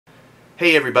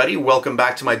Hey everybody, welcome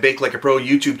back to my Bake Like a Pro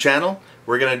YouTube channel.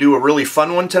 We're going to do a really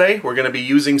fun one today. We're going to be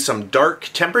using some dark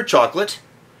tempered chocolate,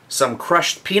 some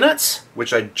crushed peanuts,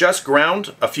 which I just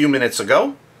ground a few minutes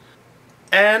ago,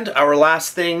 and our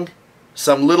last thing,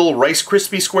 some little Rice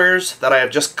Krispie squares that I have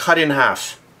just cut in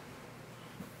half.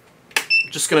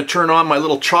 I'm just going to turn on my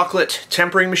little chocolate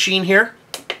tempering machine here.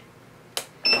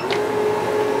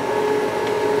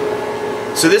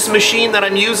 So this machine that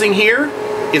I'm using here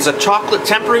is a chocolate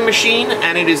tempering machine,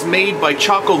 and it is made by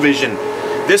ChocoVision.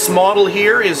 This model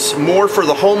here is more for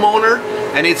the homeowner,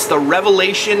 and it's the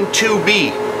Revelation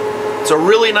 2B. It's a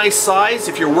really nice size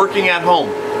if you're working at home.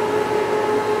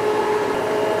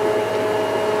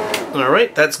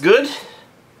 Alright, that's good.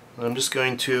 I'm just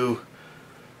going to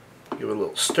give it a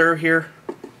little stir here.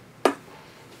 And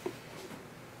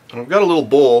I've got a little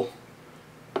bowl,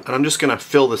 and I'm just going to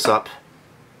fill this up.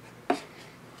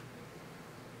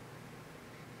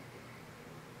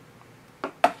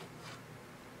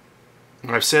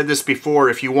 I've said this before,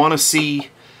 if you want to see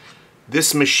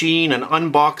this machine, an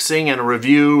unboxing and a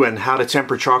review and how to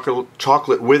temper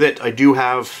chocolate with it, I do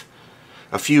have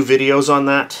a few videos on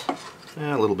that.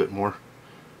 A little bit more.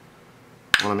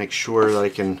 I want to make sure that I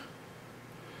can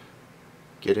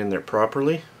get in there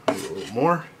properly. A little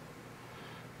more.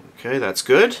 Okay, that's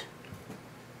good.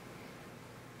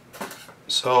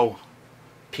 So,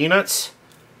 peanuts.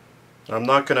 I'm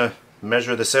not going to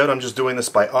measure this out, I'm just doing this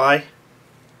by eye.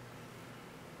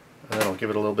 And then I'll give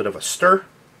it a little bit of a stir.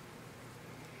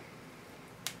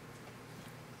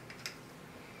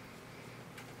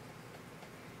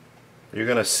 You're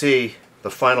going to see the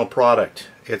final product.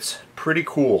 It's pretty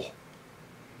cool.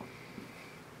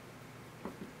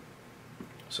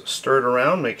 So stir it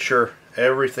around, make sure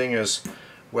everything is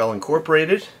well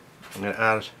incorporated. I'm going to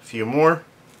add a few more.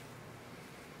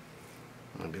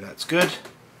 Maybe that's good.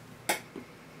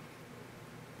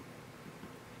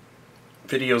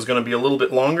 Video is going to be a little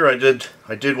bit longer. I did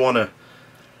want to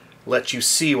let you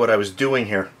see what I was doing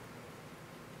here.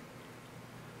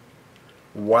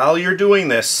 While you're doing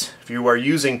this, if you are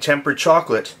using tempered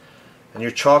chocolate and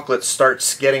your chocolate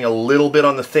starts getting a little bit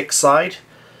on the thick side,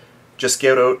 just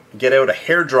get out a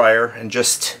hairdryer and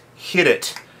just hit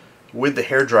it with the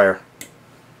hairdryer.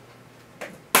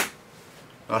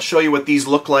 I'll show you what these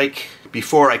look like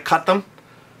before I cut them.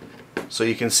 So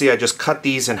you can see I just cut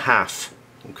these in half.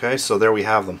 Okay, so there we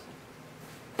have them.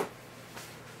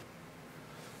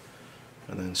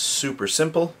 And then super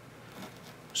simple.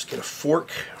 Just get a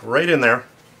fork right in there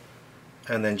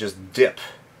and then just dip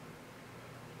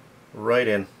right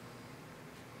in.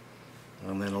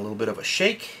 And then a little bit of a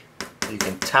shake. You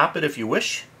can tap it if you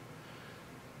wish.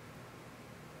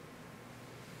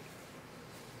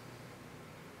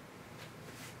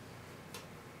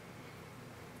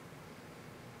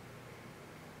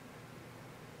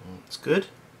 That's good.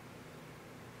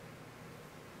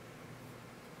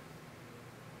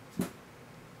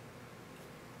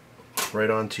 Right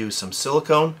onto some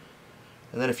silicone,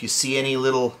 and then if you see any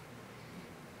little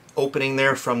opening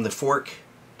there from the fork,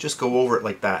 just go over it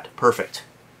like that. Perfect.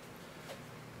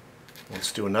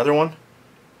 Let's do another one.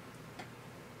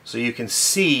 So you can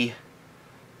see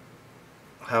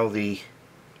how the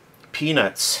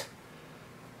peanuts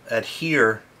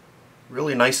adhere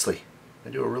really nicely.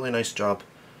 They do a really nice job.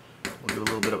 We'll do a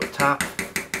little bit of a tap.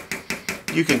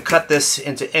 You can cut this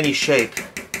into any shape.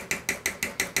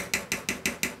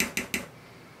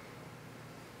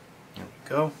 There we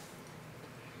go.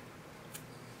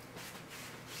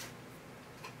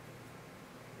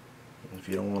 And if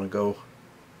you don't want to go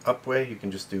up way, you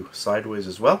can just do sideways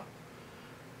as well.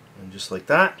 And just like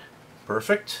that.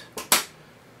 Perfect.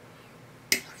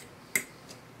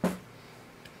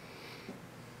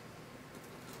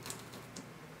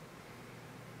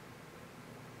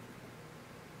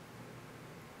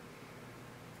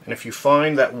 And if you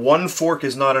find that one fork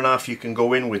is not enough, you can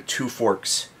go in with 2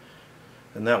 forks.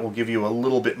 And that will give you a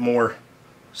little bit more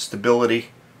stability.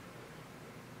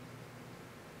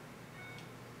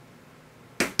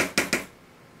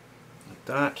 Like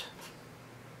that.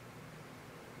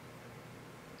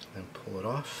 And pull it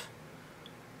off.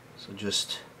 So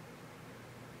just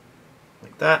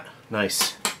like that.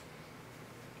 Nice.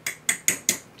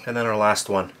 And then our last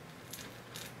one.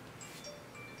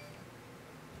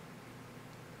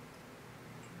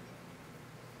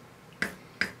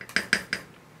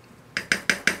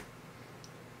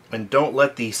 And don't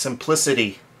let the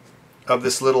simplicity of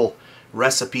this little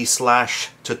recipe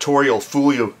 / tutorial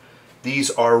fool you. These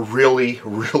are really,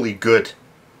 really good.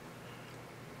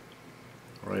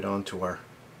 Right onto our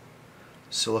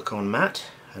silicone mat,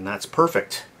 and that's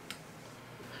perfect.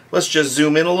 Let's just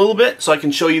zoom in a little bit so I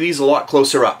can show you these a lot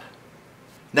closer up.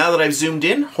 Now that I've zoomed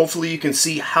in, hopefully you can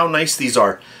see how nice these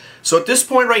are. So at this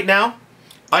point right now,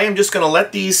 I am just going to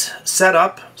let these set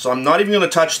up. So I'm not even going to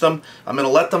touch them. I'm going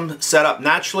to let them set up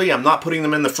naturally. I'm not putting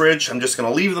them in the fridge. I'm just going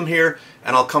to leave them here,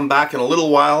 and I'll come back in a little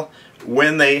while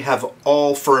when they have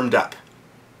all firmed up.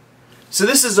 So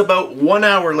this is about 1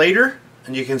 hour later,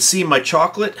 and you can see my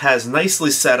chocolate has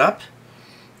nicely set up.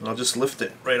 I'll just lift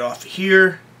it right off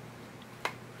here.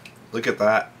 Look at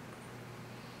that.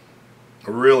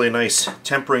 A really nice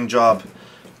tempering job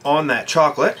on that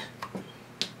chocolate.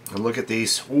 And look at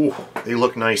these. Ooh, they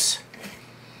look nice.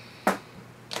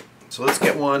 So let's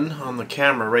get one on the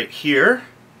camera right here,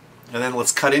 and then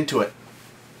let's cut into it.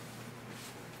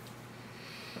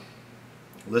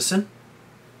 Listen.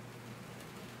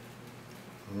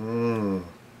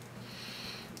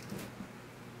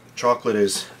 Chocolate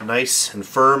is nice and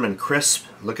firm and crisp.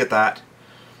 Look at that.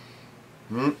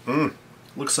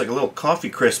 Looks like a little coffee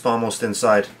crisp almost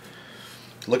inside.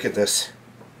 Look at this.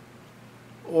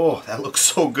 Oh, that looks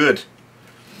so good.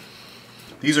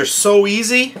 These are so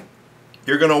easy.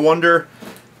 You're going to wonder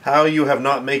how you have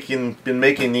not been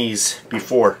making these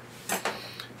before.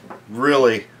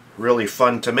 Really, really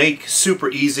fun to make.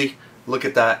 Super easy. Look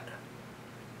at that.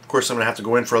 Of course, I'm going to have to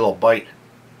go in for a little bite.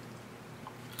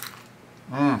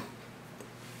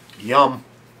 Yum.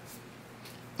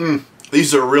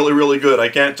 These are really, really good. I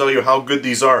can't tell you how good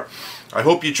these are. I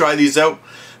hope you try these out.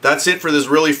 That's it for this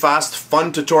really fast,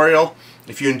 fun tutorial.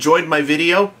 If you enjoyed my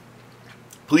video,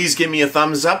 please give me a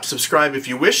thumbs up, subscribe if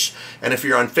you wish, and if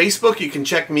you're on Facebook, you can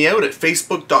check me out at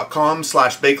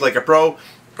facebook.com/BakeLikeAPro,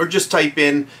 or just type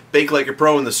in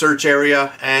BakeLikeAPro in the search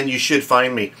area and you should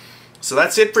find me. So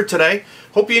that's it for today.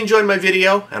 Hope you enjoyed my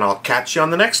video, and I'll catch you on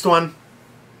the next one.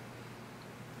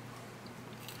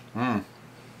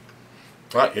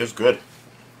 That is good.